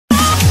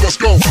Let's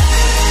go.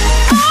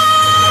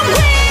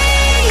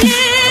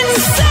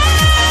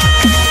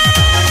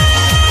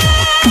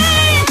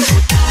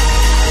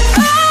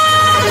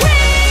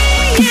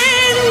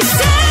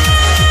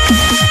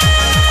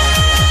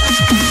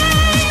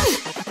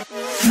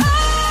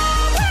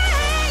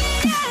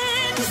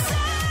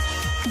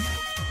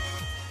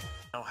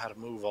 How to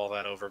move all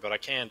that over, but I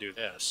can do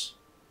this.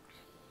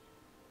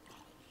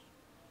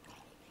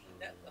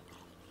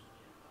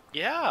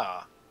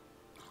 Yeah,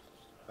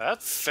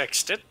 that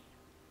fixed it.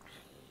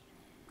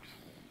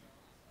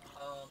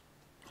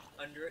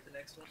 Under it, the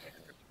next one,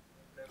 extra,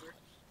 whatever.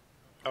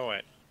 Oh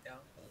wait, Down,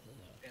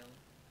 down.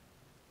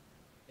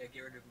 Yeah,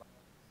 get rid of my.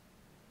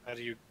 how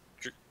do you?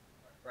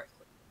 Right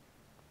click.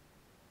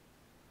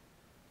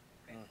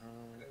 Okay.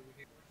 Go over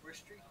here,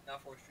 forestry,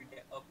 not forestry, yeah,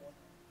 up one.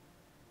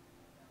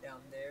 Down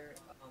there,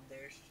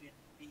 there should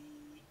be.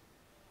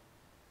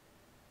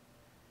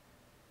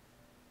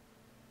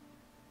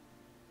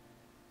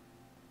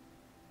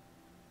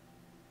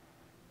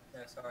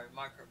 No, sorry,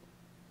 micro.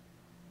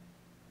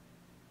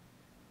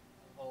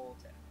 Whole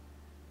tab.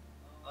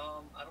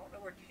 I don't know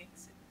where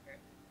tanks sit here.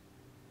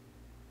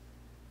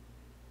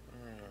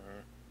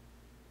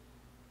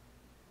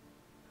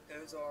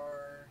 Those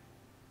are.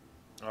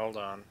 Hold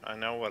on, I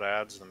know what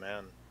adds them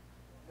in.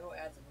 Go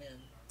add them in.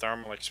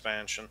 Thermal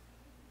expansion.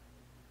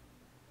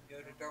 Go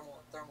to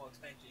thermal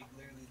expansion. You can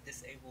literally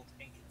disable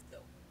tank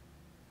itself.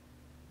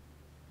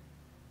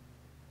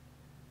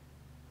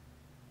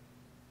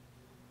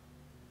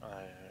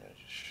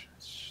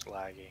 It's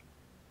laggy.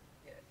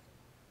 Yeah.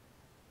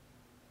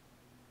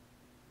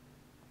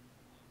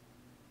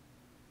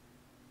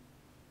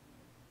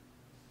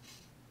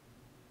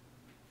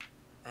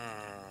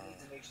 Need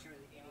to make sure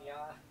the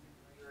NEI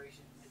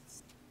configuration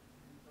is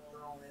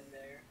thrown in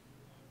there.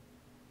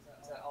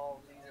 So that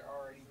all of these are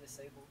already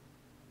disabled.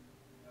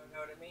 You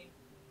know what I mean?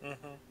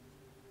 Mm-hmm.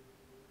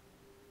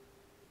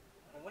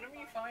 And whenever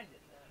you find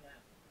it,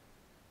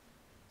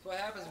 that's what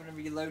happens whenever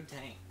you load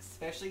tanks,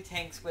 especially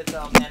tanks with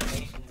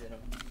animations in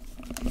them.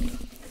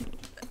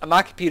 On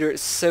my computer,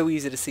 it's so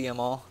easy to see them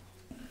all.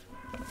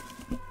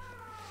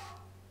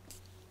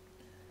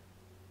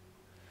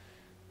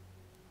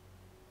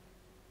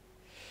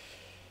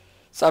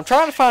 So I'm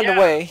trying to find a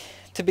way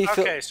to be.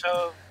 Okay,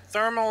 so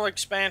thermal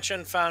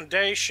expansion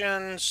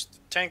foundations,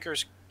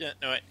 tankers, no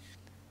wait,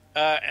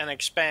 and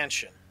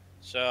expansion.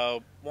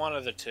 So one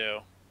of the two.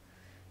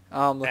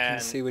 I'm looking to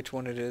see which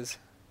one it is.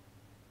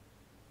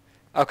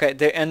 Okay,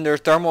 and their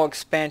thermal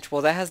expansion.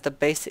 Well, that has the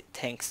basic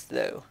tanks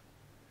though.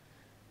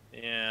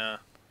 Yeah.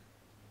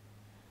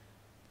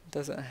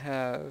 Doesn't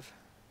have.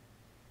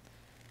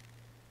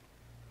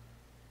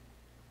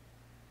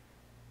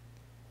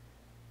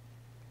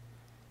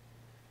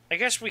 I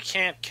guess we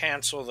can't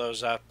cancel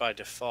those out by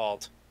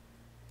default.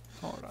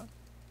 Hold on.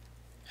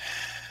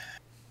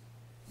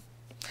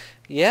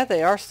 Yeah,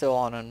 they are still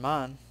on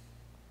mine.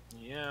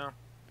 Yeah.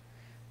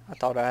 I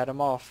thought I had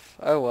them off.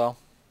 Oh well.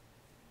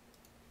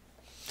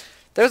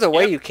 There's a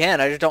way you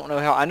can. I just don't know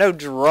how. I know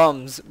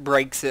drums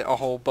breaks it a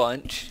whole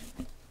bunch.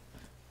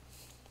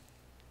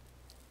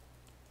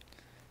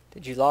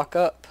 Did you lock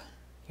up?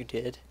 You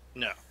did.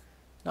 No.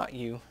 Not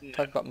you. No.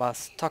 Talk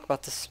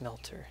about the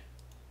smelter.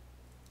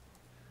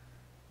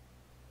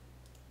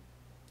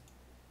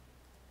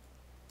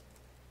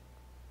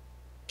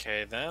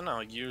 Okay, then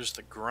I'll use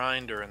the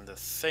grinder and the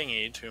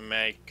thingy to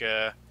make,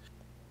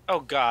 oh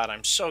god,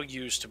 I'm so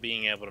used to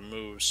being able to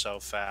move so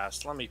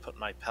fast. Let me put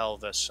my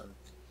pelvis and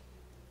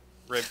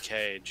rib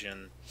cage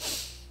and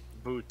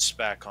boots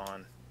back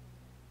on.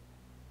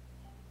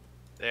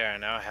 There,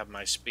 now I have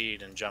my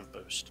speed and jump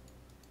boost.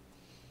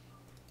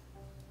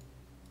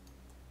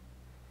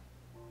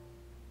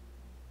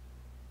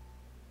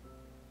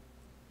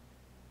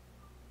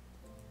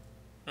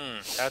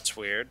 That's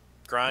weird.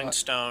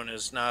 Grindstone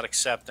is not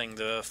accepting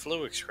the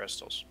Fluix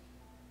crystals.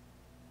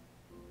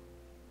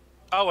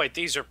 Oh wait,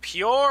 these are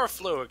pure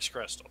Fluix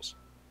crystals.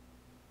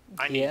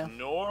 I need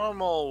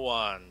normal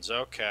ones.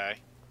 Okay.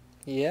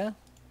 Yeah.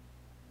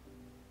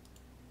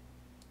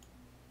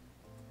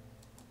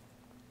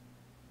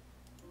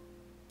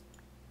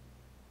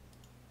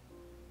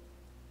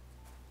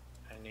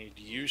 I need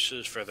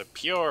uses for the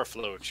pure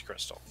Fluix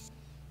crystal.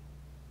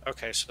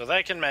 Okay, so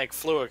they can make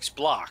Fluix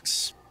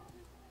blocks.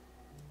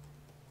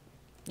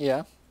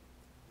 Yeah.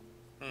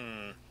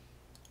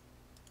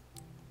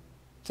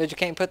 So you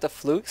can't put the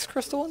Fluix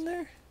crystal in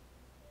there?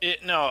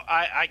 No,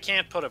 I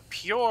can't put a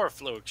pure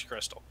Fluix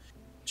crystal,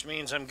 which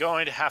means I'm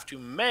going to have to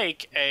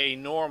make a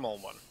normal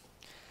one.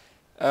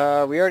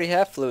 We already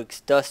have Fluix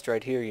dust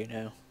right here, you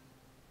know.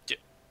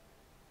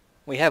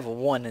 We have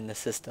one in the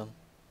system.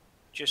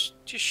 Just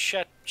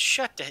shut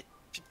the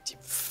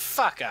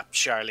fuck up,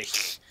 Charlie.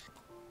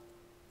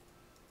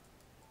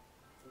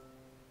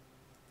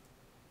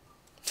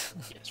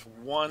 Yes,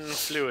 one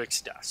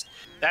Fluix dust.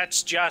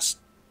 That's just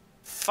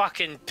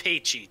fucking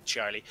peachy,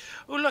 Charlie.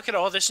 Oh, look at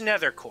all this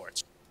nether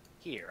quartz.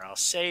 Here, I'll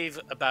save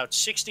about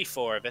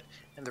 64 of it,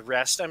 and the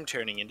rest I'm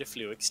turning into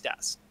Fluix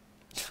dust.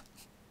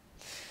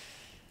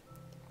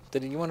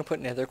 Did you want to put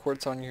nether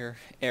quartz on your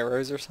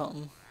arrows or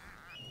something?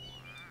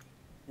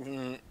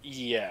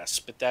 Yes,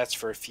 but that's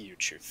for a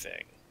future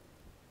thing.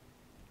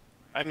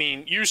 I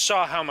mean, you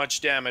saw how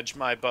much damage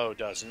my bow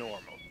does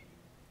normal.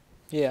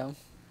 Yeah.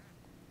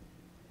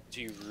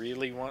 Do you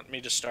really want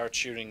me to start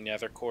shooting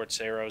nether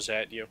quartz arrows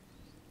at you?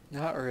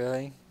 Not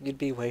really. You'd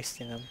be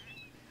wasting them.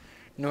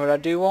 You know what I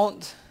do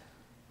want?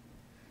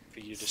 For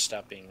you to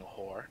stop being a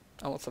whore?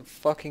 I want some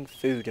fucking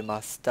food in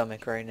my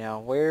stomach right now.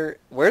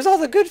 Where's all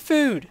the good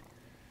food?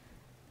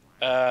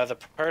 The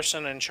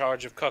person in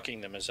charge of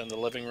cooking them is in the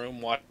living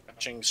room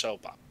watching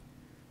soap opera.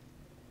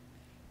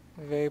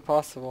 Very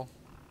possible.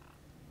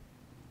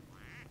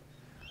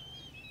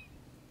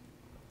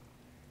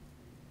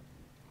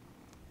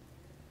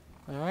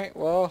 Alright,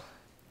 well,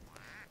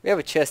 we have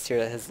a chest here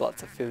that has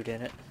lots of food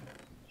in it.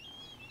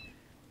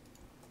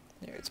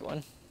 There's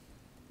one.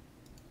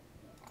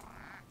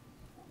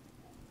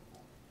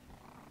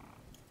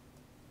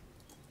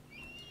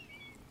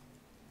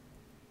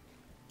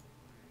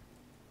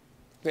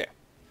 There.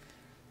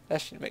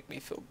 That should make me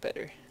feel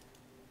better.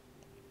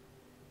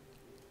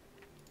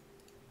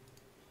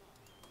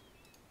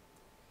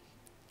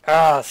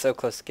 Ah, so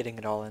close to getting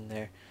it all in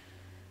there.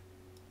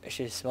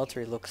 Actually, the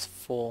smeltery looks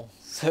full,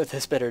 so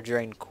this better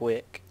drain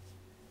quick.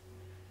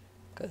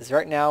 Because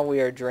right now we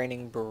are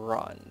draining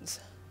bronze.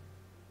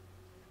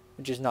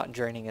 Which is not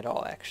draining at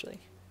all,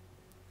 actually.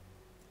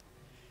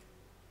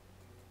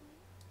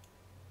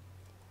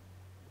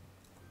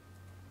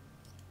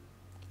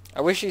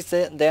 I wish these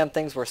damn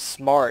things were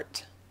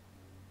smart.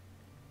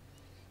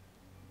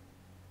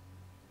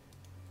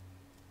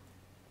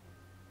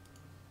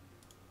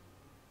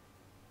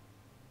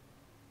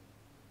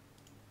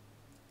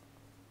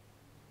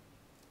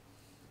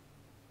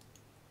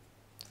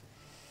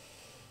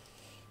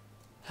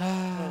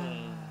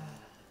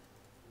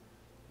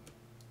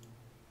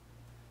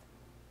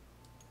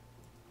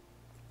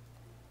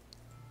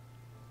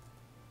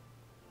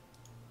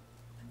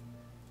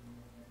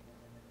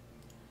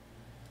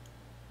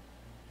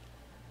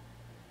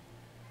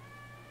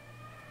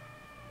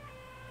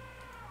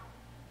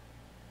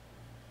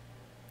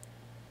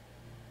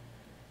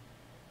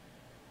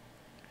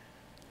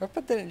 I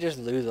bet they didn't just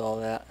lose all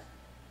that.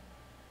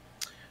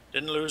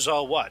 Didn't lose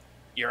all what?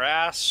 Your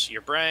ass?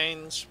 Your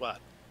brains? What?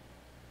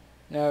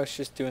 No, it's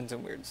just doing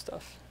some weird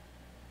stuff.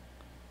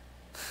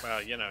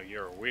 Well, you know,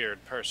 you're a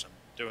weird person.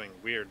 Doing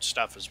weird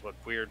stuff is what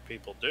weird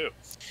people do.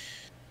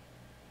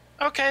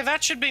 Okay,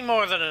 that should be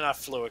more than enough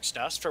Fluix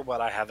dust for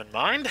what I have in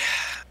mind.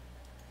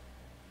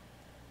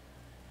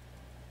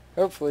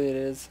 Hopefully it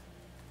is.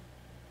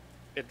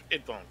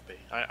 It won't be.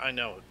 I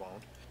know it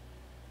won't.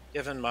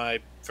 Given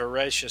my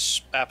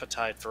voracious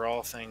appetite for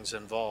all things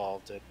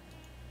involved, it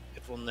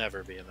will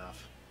never be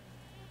enough.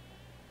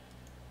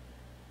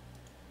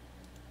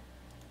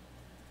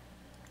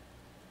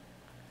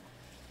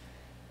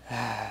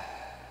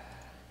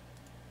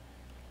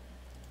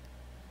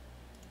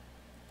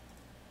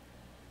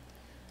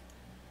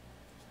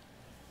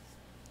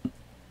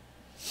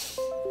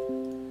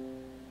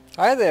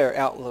 Hi there,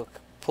 Outlook.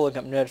 Pulling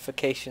up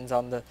notifications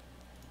on the...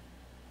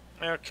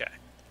 Okay.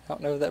 I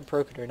don't know if that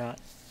broke it or not.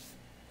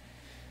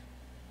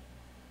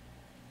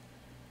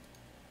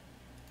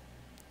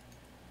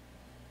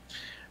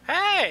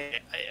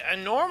 Hey, a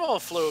normal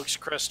Fluix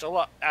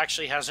crystal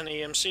actually has an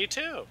EMC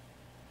too.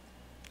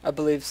 I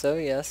believe so,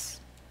 yes.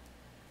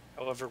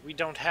 However, we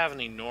don't have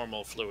any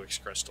normal Fluix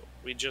crystal.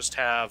 We just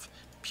have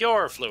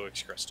pure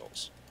Fluix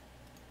crystals.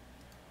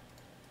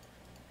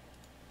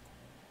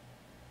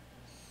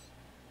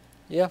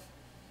 Yeah.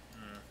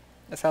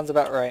 That sounds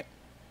about right.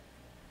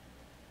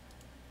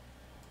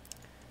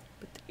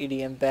 Put the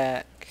EDM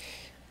back.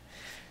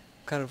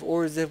 What kind of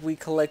ores have we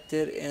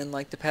collected in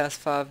like the past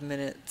 5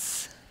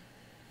 minutes?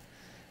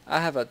 I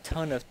have a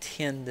ton of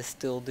tin to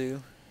still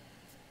do.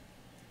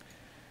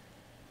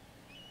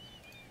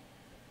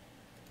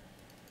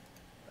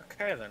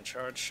 Okay, then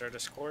charge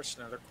Certus quartz,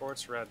 nether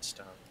quartz,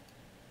 redstone.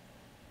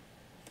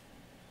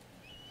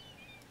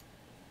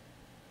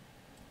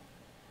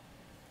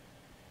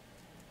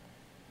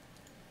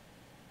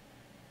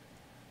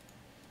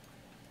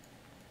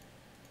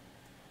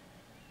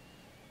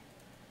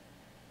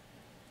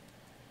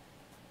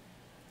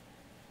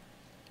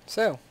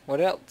 So, what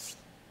else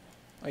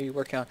are you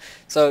working on?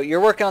 So,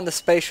 you're working on the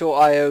spatial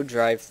I/O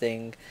drive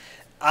thing.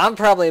 I'm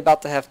probably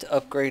about to have to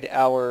upgrade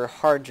our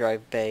hard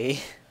drive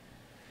bay.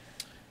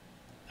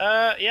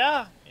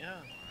 Yeah.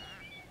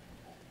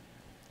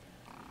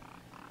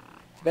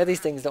 I bet these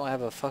things don't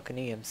have a fucking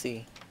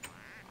EMC.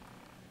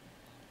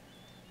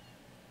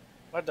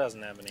 What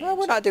doesn't have any? Well,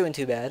 we're not doing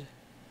too bad.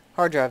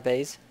 Hard drive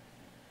bays.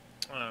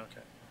 Oh,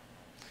 okay.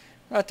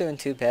 We're not doing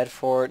too bad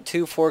for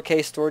 2 4K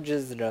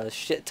storages and a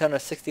shit ton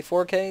of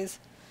 64Ks.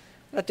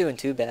 We're not doing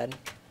too bad.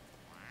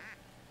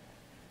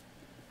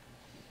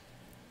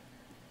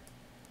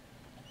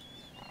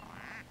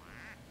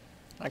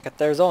 Like, if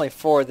there's only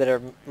 4 that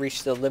have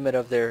reached the limit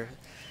of their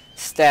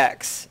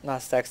stacks,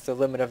 not stacks, the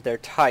limit of their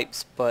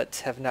types,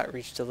 but have not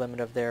reached the limit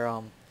of their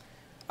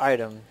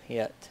item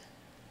yet.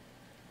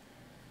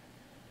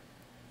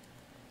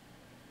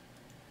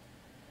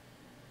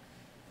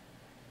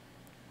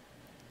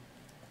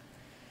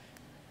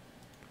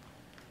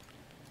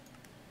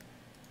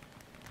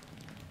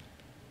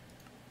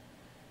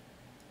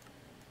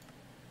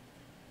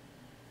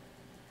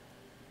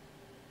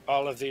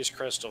 All of these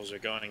crystals are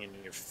going in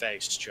your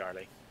face,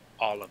 Charlie.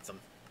 All of them.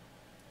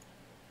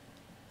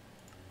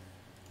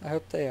 I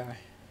hope they are.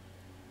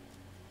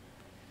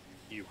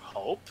 You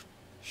hope?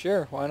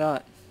 Sure, why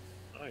not?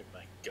 Oh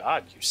my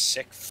god, you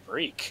sick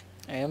freak.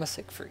 I am a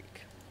sick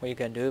freak. What are you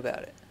gonna do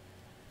about it?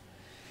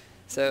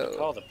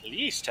 Call So, the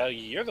police, tell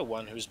you you're the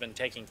one who's been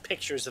taking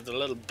pictures of the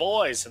little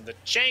boys in the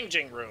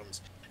changing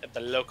rooms at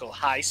the local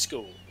high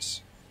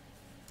schools.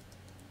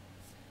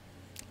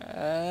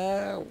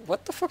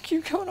 what the fuck are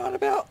you going on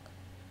about?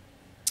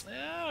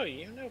 Oh,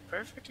 you know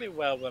perfectly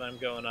well what I'm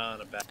going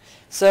on about.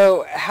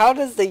 So, how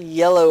does the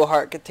yellow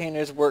heart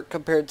containers work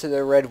compared to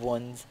the red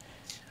ones?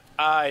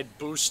 It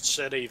boosts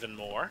it even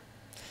more.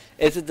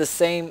 Is it the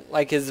same,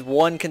 like, is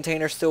one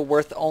container still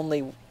worth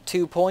only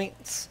 2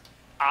 points?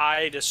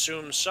 I'd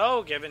assume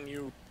so, given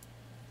you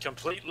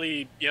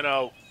completely,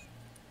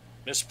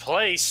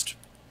 misplaced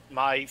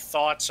my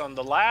thoughts on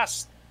the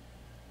last,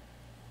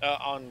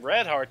 on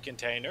red heart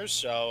containers,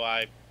 so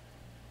I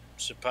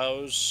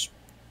suppose,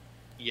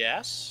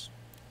 yes.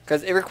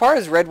 Because it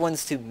requires red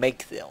ones to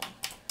make them.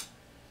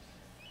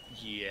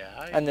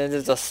 Yeah. And then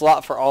there's a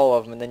slot for all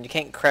of them, and then you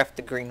can't craft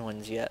the green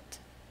ones yet.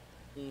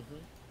 Mm-hmm.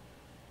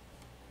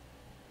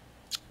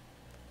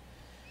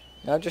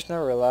 I just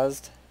now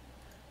realized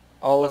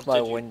all of Well,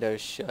 my did you-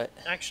 windows shut.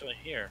 Actually,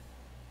 here.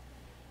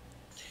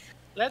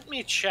 Let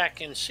me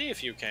check and see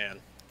if you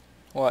can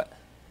What?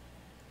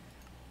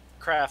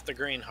 craft the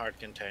green heart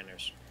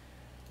containers.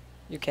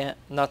 You can't.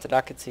 Not that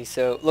I could see.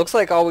 So, looks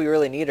like all we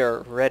really need are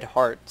red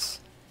hearts.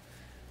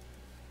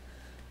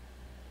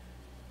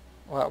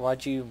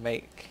 Why'd you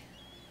make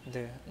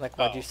the, like,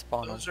 why'd you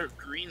spawn them? Those are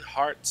green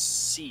heart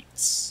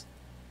seats.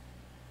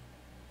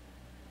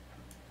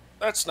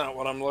 That's not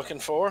what I'm looking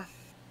for.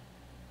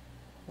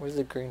 Where's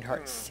the green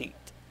heart seat?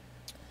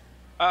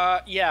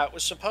 Yeah, it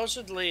was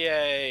supposedly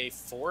a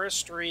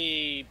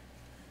forestry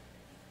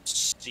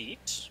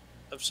seat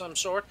of some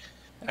sort.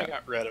 I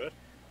got rid of it.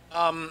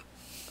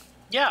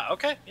 Yeah,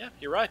 okay, yeah,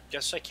 you're right.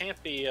 Guess I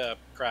can't be,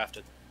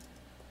 crafted.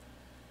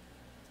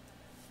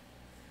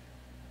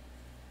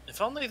 If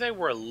only they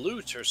were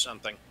loot or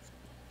something.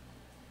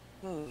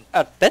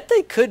 I bet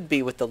they could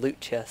be with the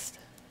loot chest.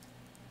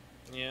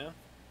 Yeah.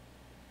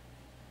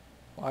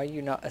 Why are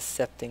you not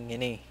accepting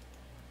any?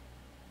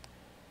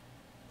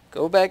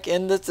 Go back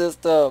in the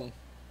system.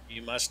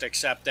 You must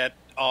accept it,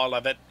 all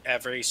of it,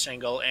 every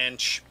single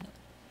inch.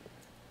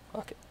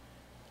 Fuck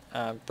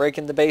it.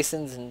 Breaking the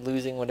basins and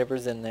losing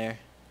whatever's in there.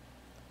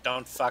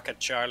 Don't fuck it,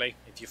 Charlie.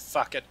 If you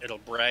fuck it, it'll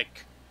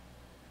break.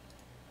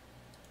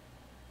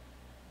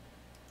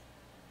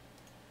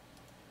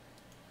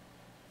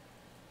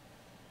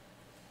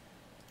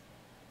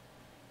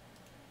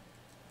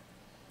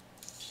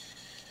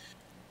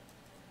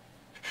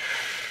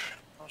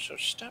 Also,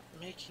 stop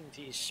making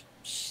these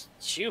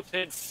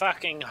stupid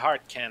fucking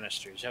heart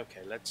canisters.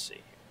 Okay, let's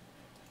see.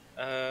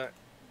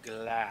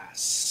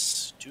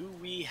 Glass. Do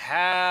we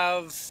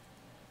have...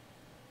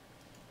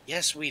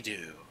 Yes, we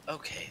do.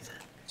 Okay,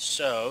 then.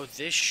 So,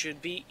 this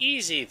should be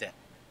easy, then.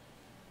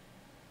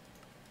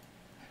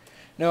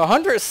 No,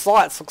 100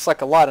 slots looks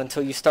like a lot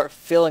until you start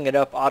filling it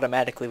up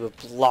automatically with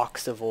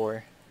blocks of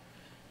ore.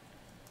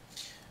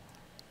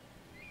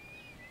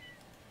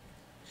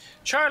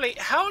 Charlie,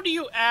 how do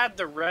you add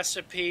the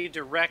recipe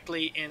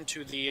directly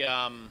into the,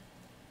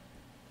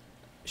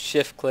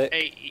 Shift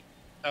click.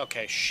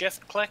 Okay,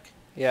 shift click?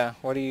 Yeah,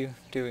 what are you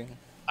doing?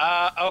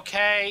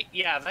 Okay,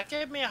 yeah, that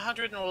gave me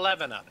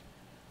 111 of it.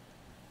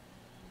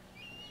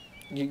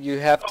 You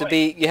have to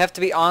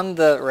be on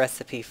the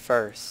recipe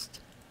first.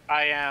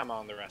 I am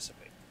on the recipe.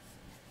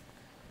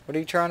 What are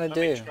you trying to Let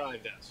do? me try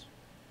this.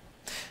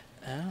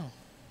 Oh.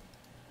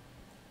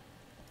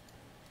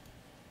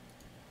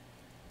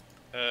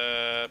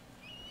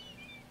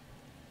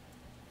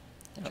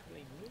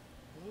 Charlie,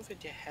 move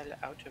it the hell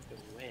out of the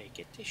way.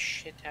 Get this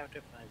shit out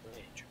of my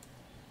way.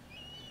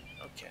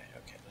 Okay,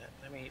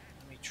 let me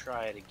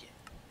try it again.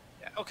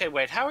 Yeah, okay,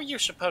 wait, how are you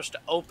supposed to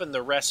open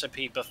the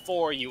recipe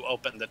before you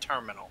open the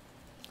terminal?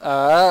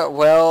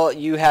 Well,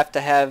 you have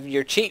to have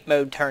your cheat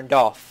mode turned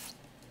off.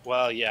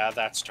 Well, yeah,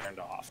 that's turned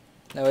off.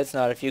 No, it's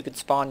not. If you could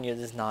spawn you,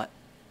 it's not.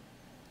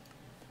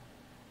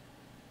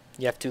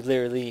 You have to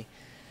literally...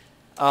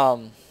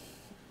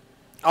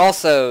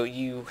 Also,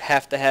 you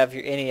have to have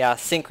your NEI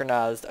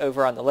synchronized.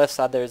 Over on the left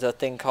side, there's a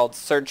thing called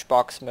search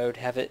box mode.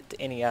 Have it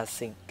to NEI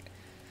sync.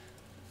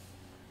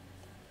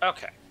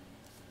 Okay.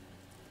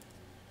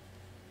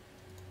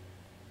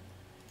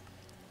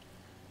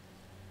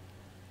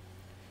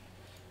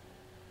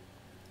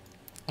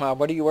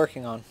 What are you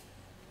working on?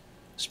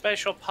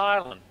 Spatial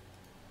pylon.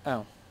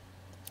 Oh.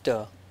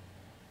 Duh.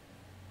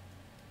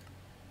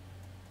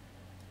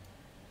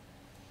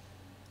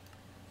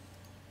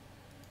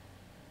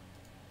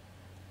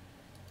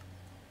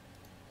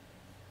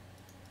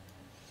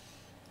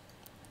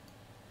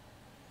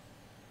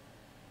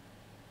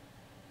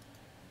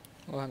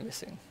 What am I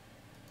missing?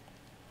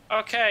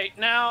 Okay,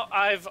 now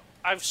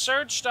I've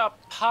searched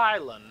up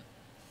pylon,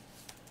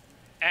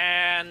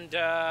 and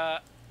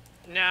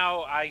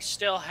now I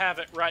still have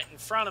it right in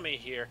front of me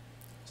here.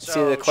 See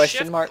the So question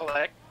shift mark?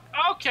 click.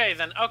 Okay,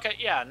 then. Okay,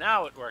 yeah,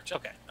 now it works.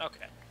 Okay,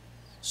 okay.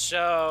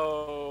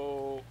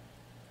 So,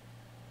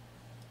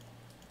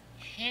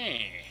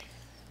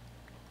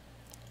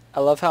 I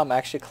love how I'm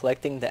actually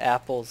collecting the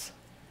apples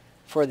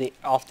for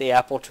off the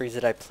apple trees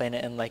that I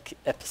planted in like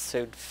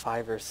episode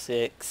 5 or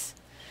 6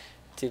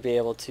 to be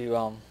able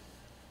to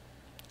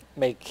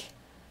make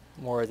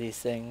more of these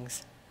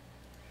things.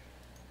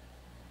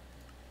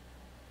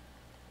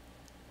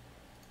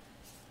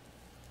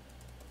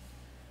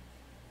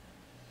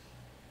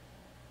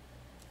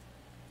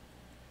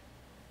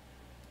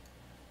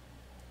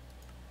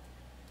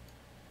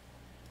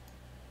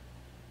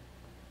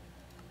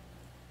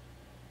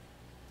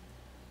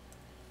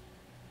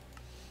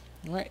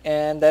 Alright,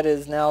 and that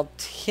is now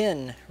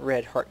 10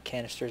 red heart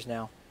canisters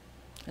now.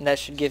 And that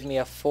should give me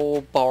a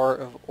full bar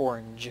of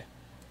orange.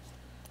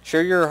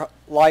 Sure your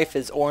life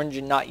is orange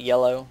and not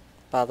yellow,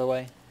 by the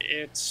way?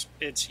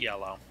 it's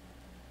yellow.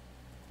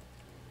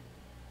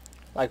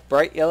 Like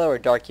bright yellow or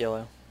dark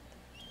yellow?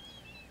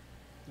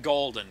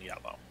 Golden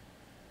yellow.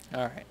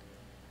 Alright.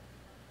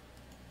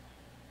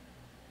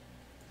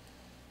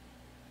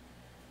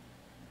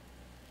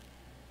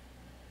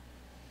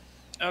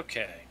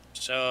 Okay,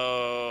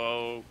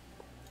 so...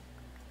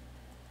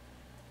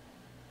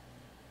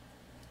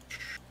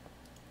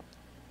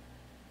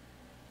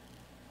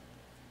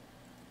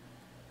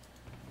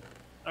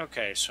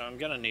 Okay, so I'm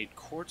gonna need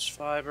quartz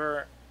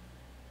fiber.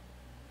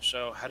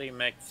 So how do you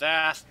make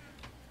that?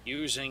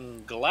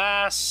 Using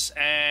glass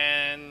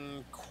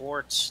and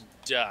quartz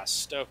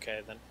dust.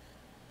 Okay, then.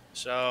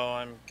 So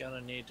I'm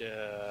gonna need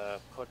to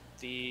put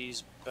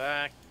these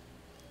back.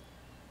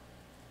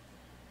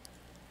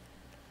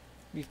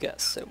 You've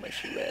got so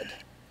much lead.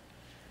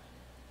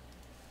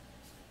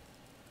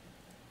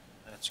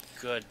 That's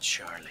good,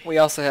 Charlie. We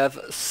also have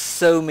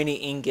so many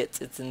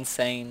ingots, it's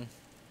insane.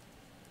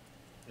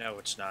 No,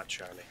 it's not,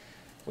 Charlie.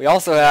 We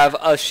also have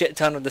a shit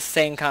ton of the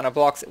same kind of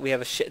blocks that we have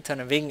a shit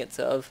ton of ingots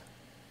of.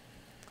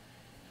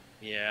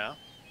 Yeah.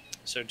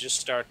 So just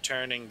start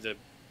turning the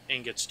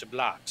ingots to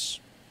blocks.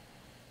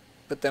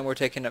 But then we're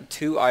taking up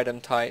 2 item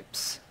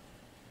types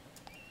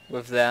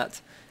with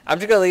that. I'm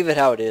just gonna leave it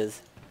how it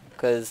is,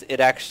 because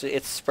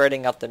it's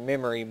spreading out the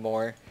memory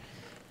more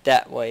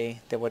that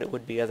way than what it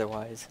would be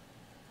otherwise.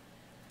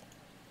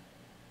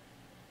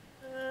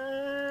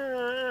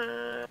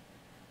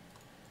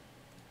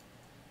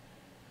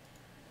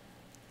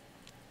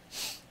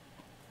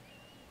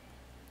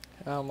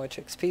 How much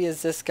XP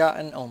has this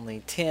gotten?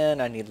 Only 10.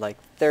 I need like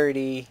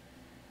 30.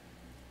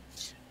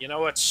 You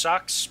know what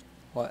sucks?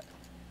 What?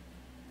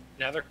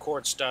 Nether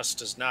quartz dust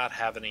does not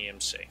have an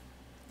EMC.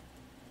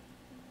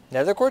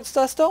 Nether quartz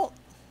dust don't?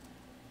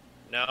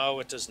 No,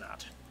 it does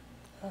not.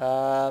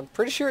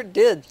 Pretty sure it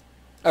did.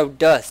 Oh,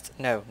 dust.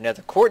 No,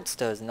 nether quartz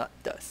does, not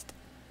dust.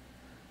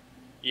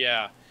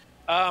 Yeah.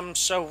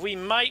 So we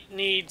might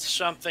need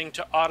something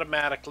to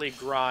automatically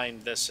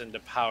grind this into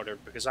powder,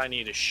 because I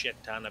need a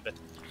shit ton of it.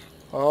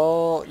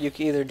 Oh, you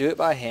can either do it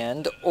by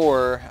hand,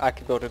 or I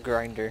could go to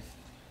grinder.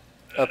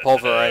 A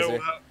pulverizer.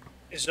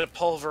 Is a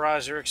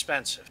pulverizer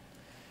expensive?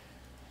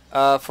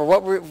 For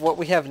what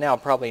we have now,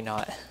 probably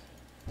not.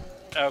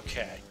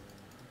 Okay.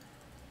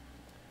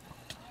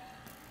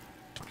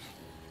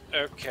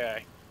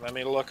 Okay. Let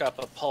me look up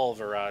a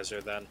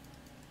pulverizer then.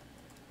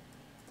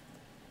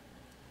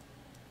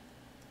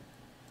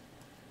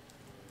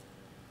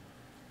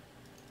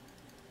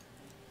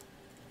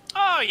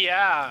 Oh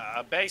yeah,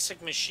 a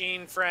basic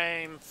machine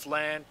frame,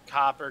 flint,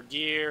 copper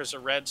gears, a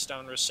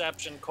redstone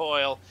reception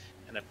coil,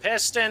 and a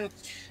piston.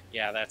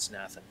 Yeah, that's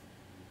nothing.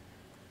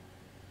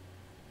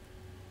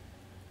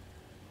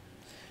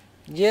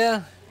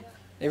 Yeah,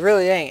 it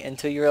really ain't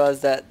until you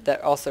realize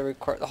that also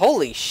requires...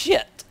 Holy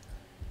shit!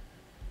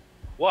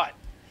 What?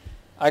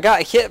 I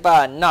got hit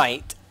by a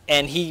knight,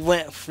 and he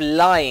went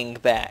flying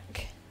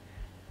back.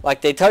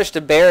 Like, they touched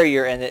a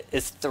barrier, and it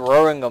is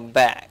throwing them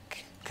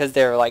back. Because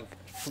they're, like,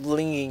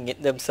 flinging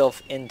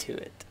themselves into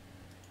it.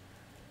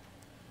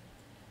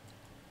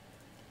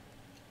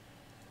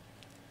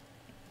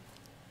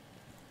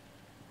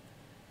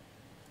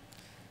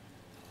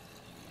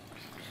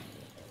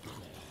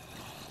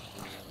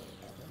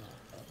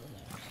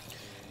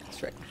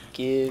 That's right.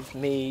 Give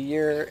me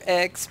your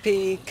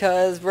XP,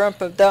 cause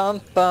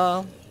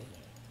rumpa-dum-bum.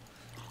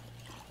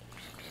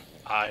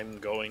 I'm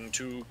going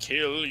to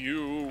kill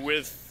you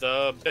with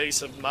the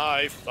base of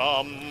my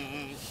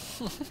thumb.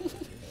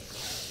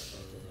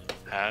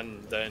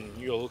 And then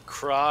you'll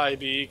cry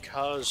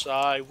because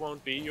I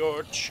won't be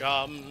your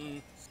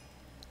chum.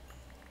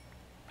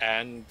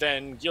 And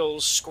then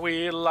you'll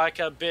squeal like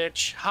a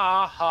bitch.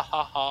 Ha ha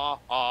ha ha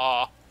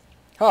ha.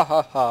 Ha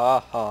ha ha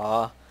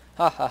ha.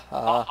 Ha ha ha Ha ha.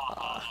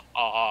 ha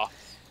ha.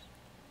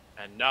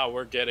 And now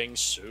we're getting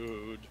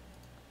sued.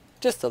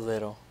 Just a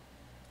little.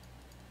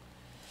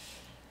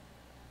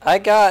 I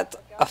got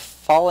a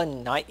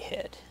fallen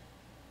knight-head.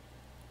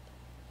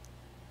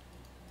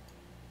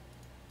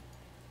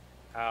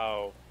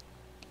 How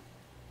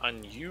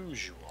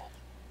unusual.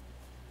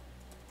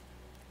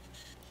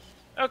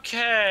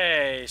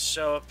 Okay,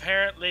 so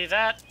apparently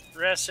that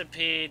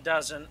recipe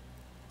doesn't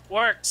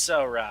work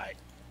so right.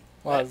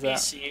 What Let is me that?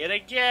 see it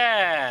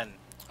again.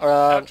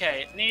 Um,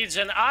 Okay, it needs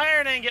an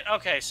iron ingot.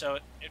 Okay, so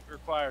it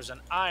requires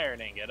an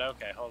iron ingot.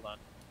 Okay, hold on.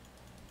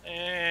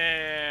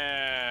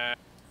 And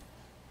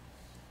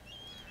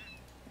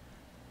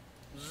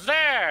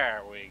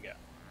there we go.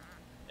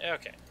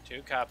 Okay,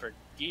 2 copper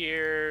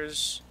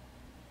gears,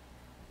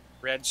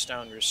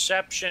 redstone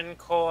reception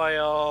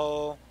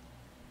coil.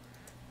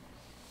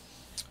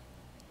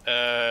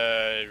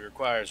 It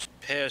requires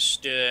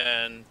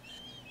piston.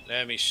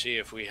 Let me see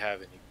if we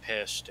have any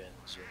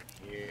pistons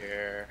in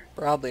here.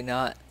 probably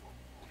not.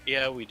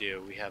 Yeah, we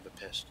do. We have a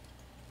piston.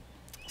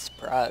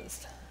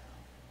 Surprised.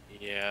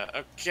 Yeah,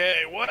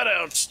 okay. What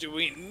else do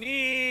we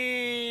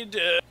need?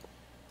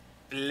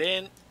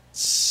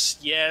 Flints.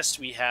 Yes,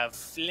 we have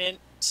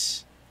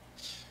flint.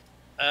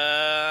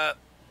 Uh,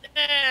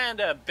 and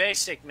a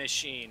basic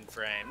machine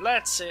frame.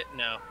 Let's it.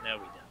 No, we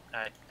don't.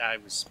 I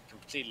was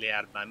completely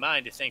out of my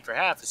mind to think for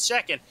half a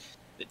second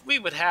that we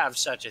would have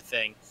such a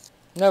thing.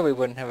 No, we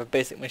wouldn't have a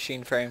basic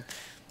machine frame.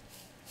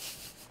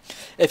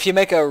 If you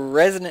make a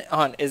resonant...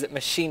 Hold on, is it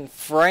machine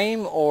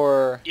frame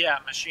or... Yeah,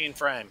 machine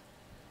frame.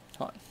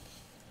 Hold on.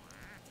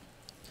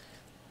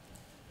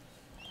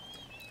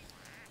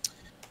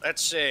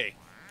 Let's see.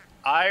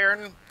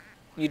 Iron,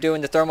 You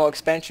doing the thermal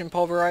expansion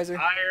pulverizer?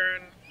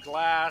 iron,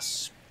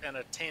 glass, and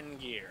a tin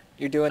gear.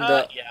 You're doing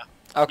the... Yeah.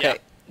 Okay. Yeah.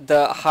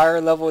 The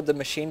higher level of the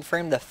machine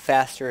frame, the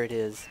faster it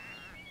is.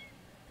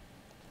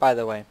 By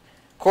the way.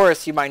 Of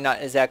course, you might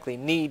not exactly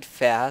need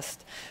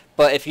fast.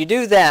 But if you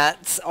do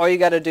that, all you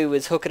gotta do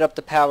is hook it up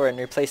to power and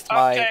replace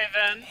my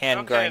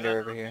hand grinder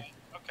over here.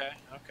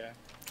 Okay.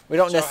 We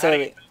don't So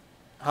necessarily...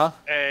 Huh?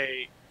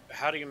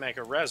 How do you make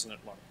a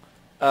resonant one?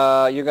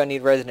 You're gonna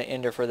need resonant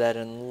ender for that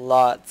and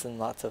lots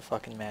of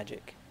fucking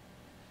magic.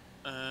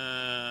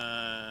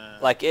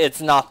 Like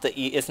it's not the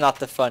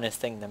funnest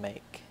thing to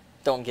make.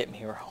 Don't get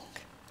me wrong.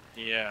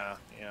 Yeah.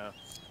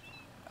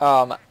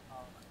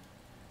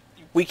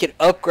 We could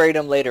upgrade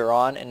them later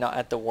on and not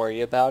have to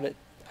worry about it.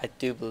 I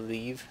do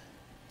believe.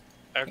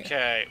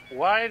 Okay.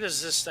 Why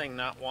does this thing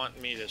not want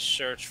me to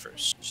search for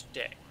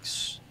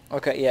sticks?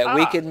 Okay, yeah,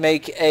 we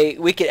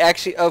could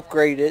actually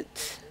upgrade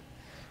it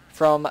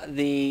from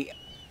the,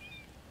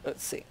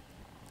 let's see.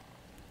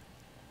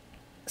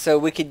 So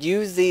we could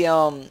use the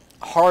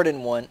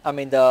hardened one.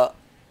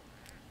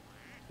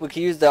 We could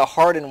use the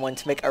hardened one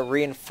to make a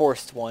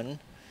reinforced one,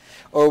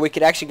 or we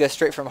could actually go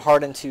straight from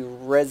hardened to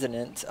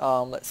resonant.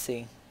 Let's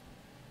see.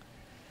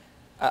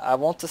 I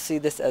want to see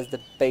this as the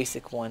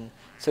basic one.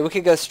 So we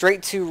could go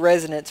straight to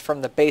resonance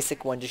from the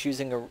basic one, just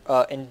using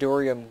a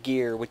endurium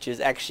gear, which is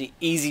actually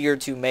easier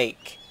to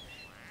make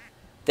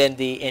than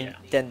the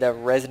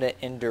resonant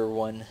ender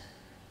one.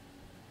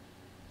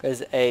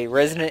 Because a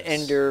resonant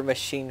ender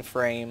machine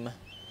frame,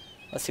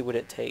 let's see what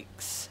it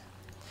takes.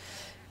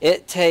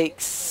 It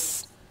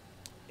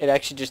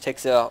actually just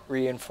takes a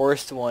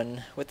reinforced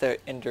one with the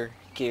ender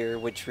gear,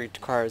 which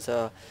requires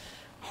a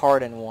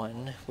hardened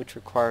one, which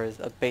requires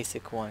a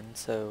basic one.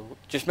 So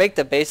just make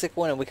the basic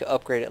one and we can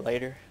upgrade it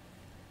later.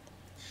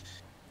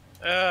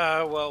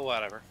 Well,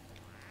 whatever.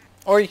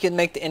 Or you can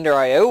make the Ender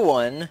IO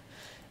one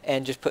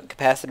and just put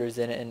capacitors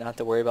in it and not have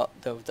to worry about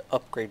the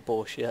upgrade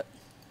bullshit.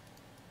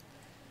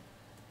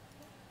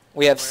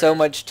 We have so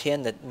much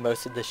tin that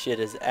most of the shit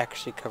is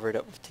actually covered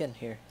up with tin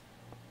here.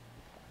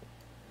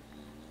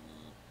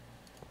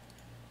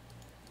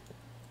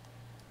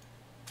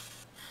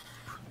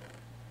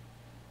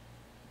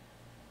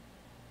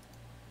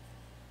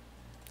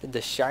 Did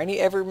the shiny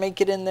ever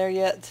make it in there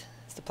yet?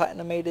 Is the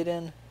platinum made it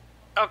in?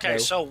 Okay, No.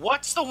 so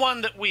what's the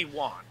one that we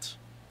want?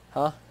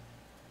 Huh?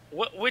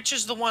 Which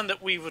is the one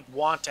that we would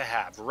want to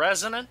have?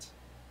 Resonant?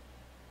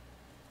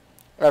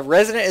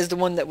 Resonant is the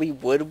one that we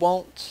would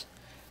want,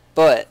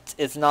 but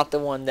it's not the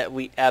one that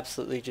we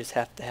absolutely just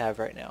have to have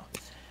right now.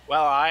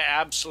 Well, I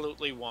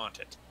absolutely want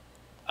it.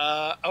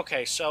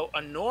 Okay, so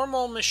a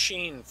normal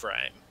machine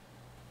frame.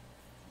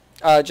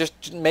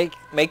 Just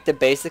make the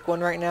basic one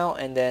right now,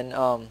 and then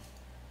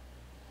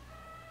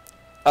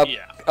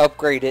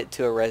upgrade it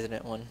to a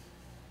resonant one.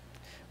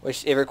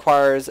 Which it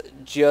requires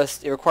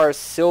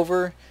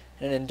silver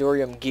and an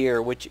endurium gear,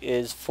 which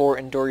is 4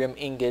 endurium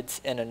ingots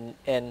and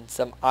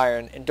some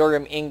iron.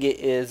 Endurium ingot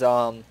is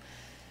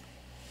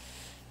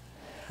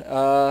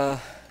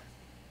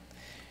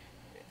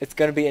it's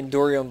gonna be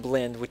endurium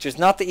blend, which is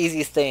not the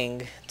easiest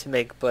thing to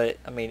make, but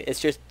I mean it's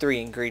just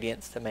 3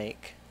 ingredients to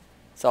make.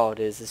 That's all it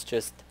is. It's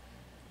just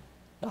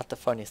not the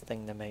funniest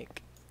thing to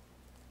make.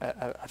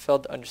 I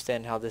failed to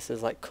understand how this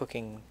is like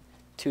cooking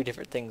 2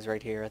 different things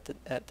right here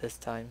at this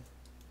time.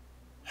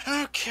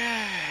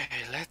 Okay,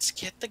 let's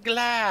get the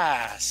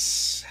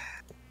glass.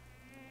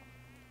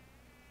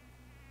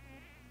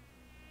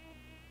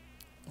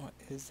 What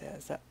is that?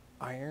 Is that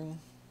iron?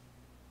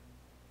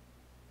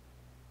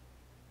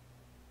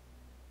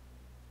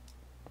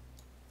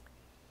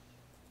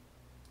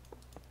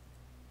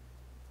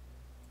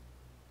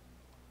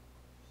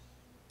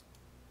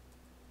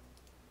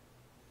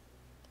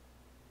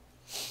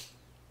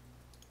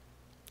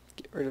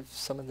 Get rid of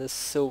some of this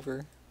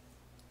silver.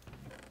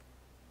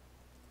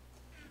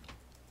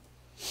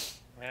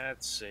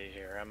 Let's see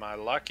here. Am I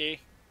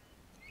lucky?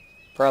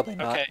 Probably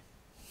not. Okay.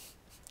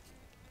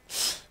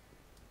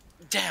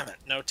 Damn it,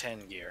 no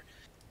 10 gear.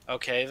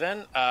 Okay,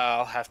 then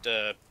I'll have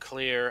to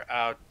clear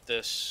out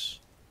this.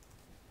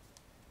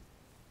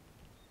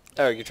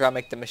 Oh, you're trying to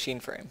make the machine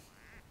frame.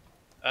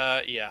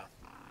 Yeah.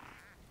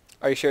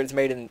 Are you sure it's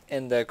made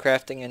in the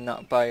crafting and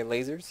not by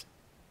lasers?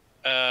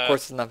 Of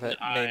course it's not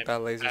made by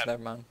lasers,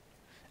 never mind.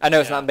 I know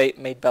it's not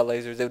made by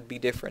lasers, it would be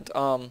different.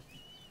 Okay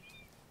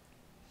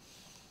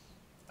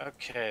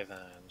then,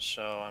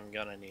 so I'm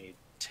gonna need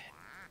 10.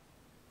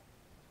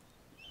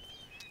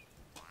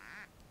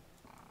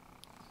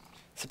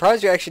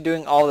 Surprised you're actually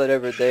doing all that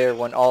over there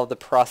when all the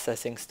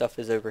processing stuff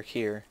is over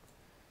here.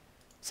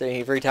 So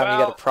every time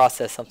you gotta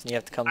process something, you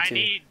have to come to... I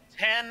need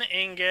 10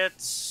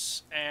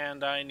 ingots,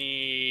 and I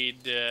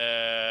need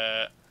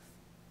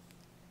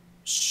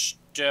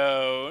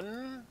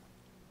stone.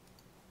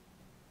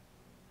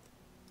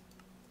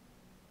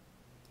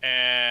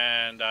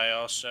 And I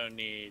also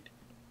need...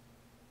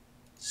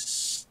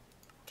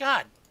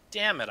 God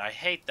damn it, I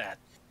hate that.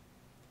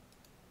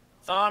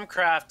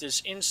 Thaumcraft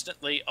is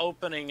instantly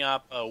opening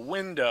up a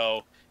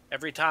window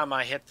every time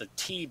I hit the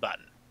T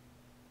button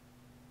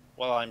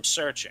while I'm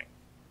searching.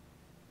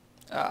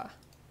 Ah.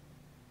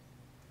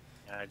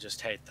 I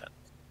just hate that.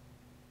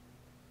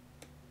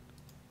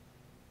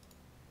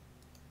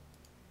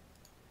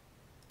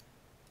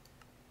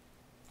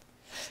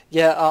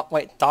 Yeah,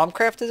 wait,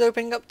 Thaumcraft is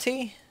opening up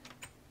T?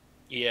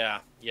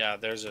 Yeah,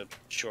 there's a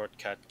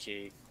shortcut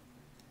key.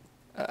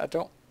 I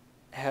don't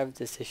have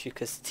this issue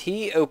because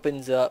T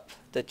opens up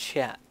the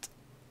chat.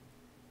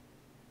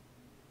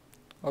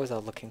 What was I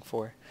looking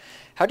for?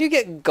 How do you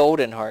get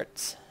golden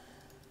hearts?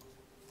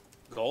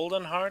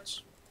 Golden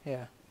hearts?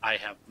 Yeah. I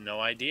have no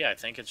idea. I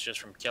think it's just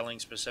from killing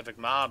specific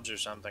mobs or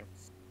something.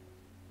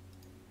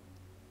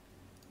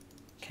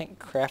 Can't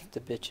craft the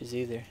bitches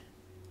either.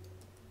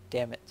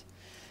 Damn it.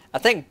 I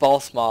think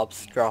boss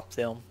mobs drop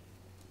them.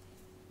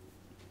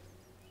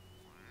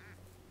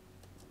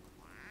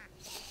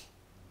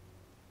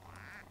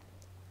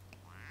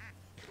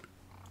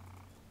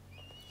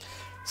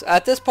 So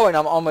at this point,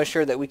 I'm almost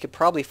sure that we could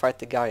probably fight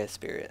the Gaia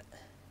Spirit.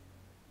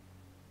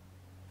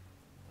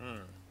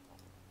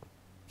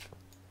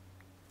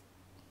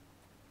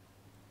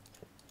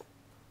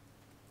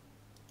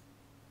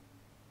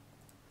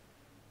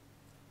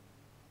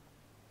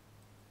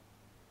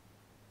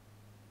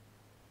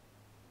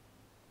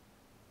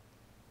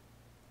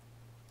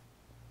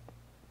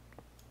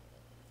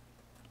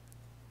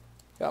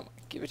 Come on,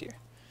 give it here.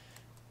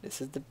 This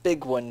is the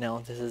big one now.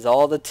 This is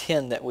all the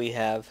 10 that we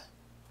have.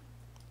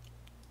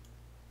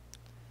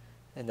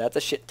 And that's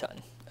a shit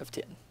ton of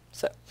 10.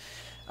 So,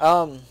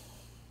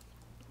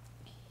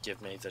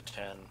 Give me the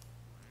 10.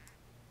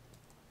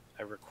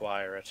 I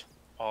require it.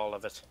 All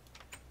of it.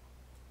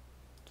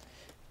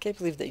 Can't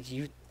believe that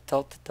you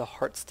thought that the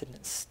hearts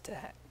didn't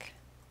stack.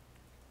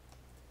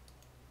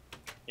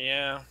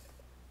 Yeah.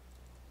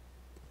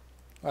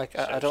 Like,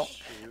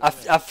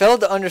 I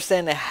failed to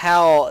understand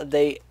how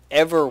they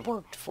ever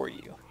worked for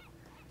you.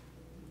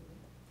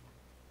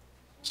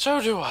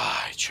 So do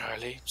I,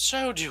 Charlie.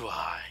 So do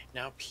I.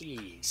 Now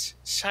please,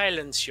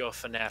 silence your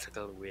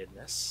fanatical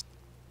weirdness.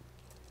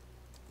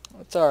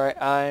 It's alright.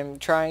 I'm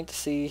trying to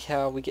see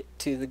how we get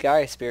to the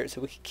Gaia Spirit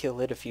so we can kill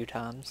it a few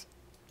times.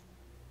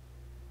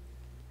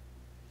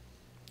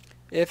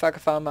 If I can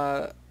find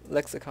my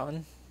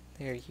lexicon.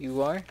 There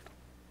you are.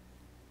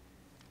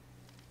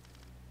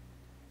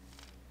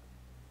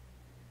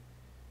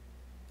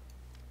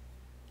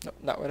 Nope,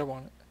 not what I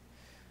wanted.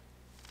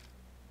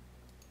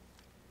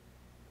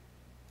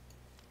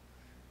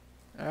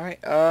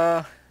 Alright,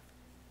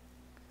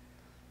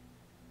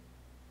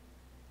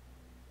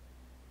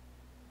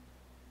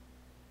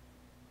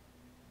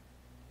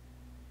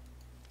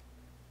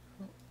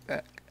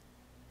 back.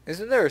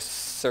 Isn't there a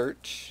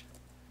search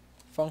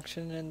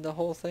function in the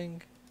whole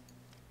thing?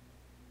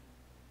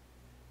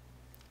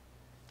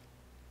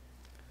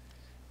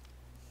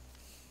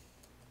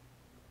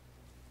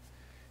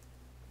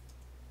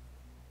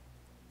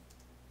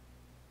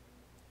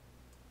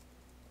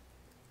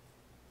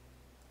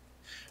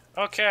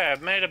 Okay,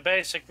 I've made a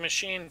basic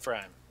machine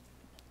frame.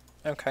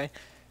 Okay.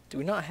 Do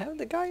we not have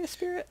the Gaia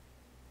Spirit?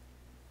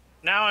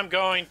 Now I'm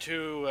going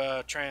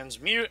to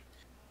transmute.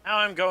 Now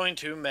I'm going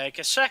to make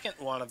a second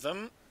one of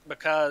them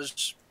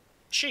because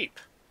cheap.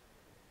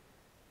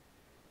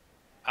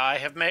 I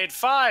have made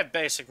 5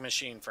 basic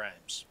machine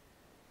frames.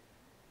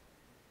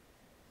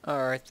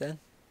 Alright then.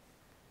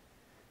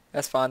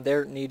 That's fine.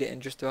 They're needed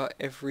in just about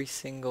every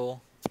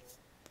single...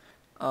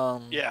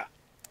 Yeah.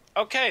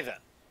 Okay then.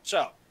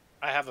 So,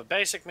 I have a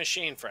basic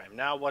machine frame.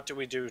 Now what do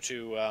we do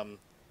to...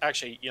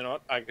 Actually, you know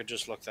what? I could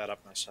just look that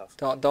up myself.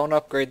 Don't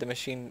upgrade the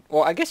machine...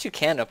 Well, I guess you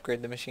can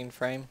upgrade the machine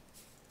frame.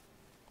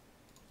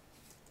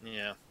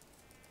 Yeah.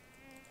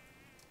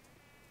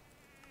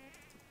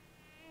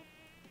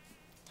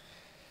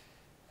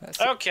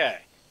 Okay.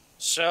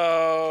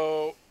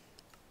 So...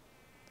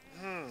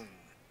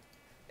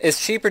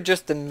 It's cheaper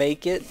just to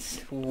make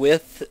it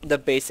with the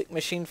basic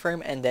machine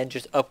frame and then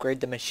just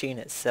upgrade the machine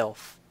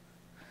itself.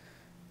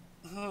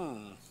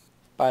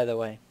 By the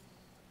way.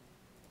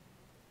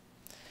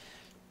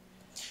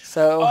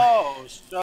 So... Oh, so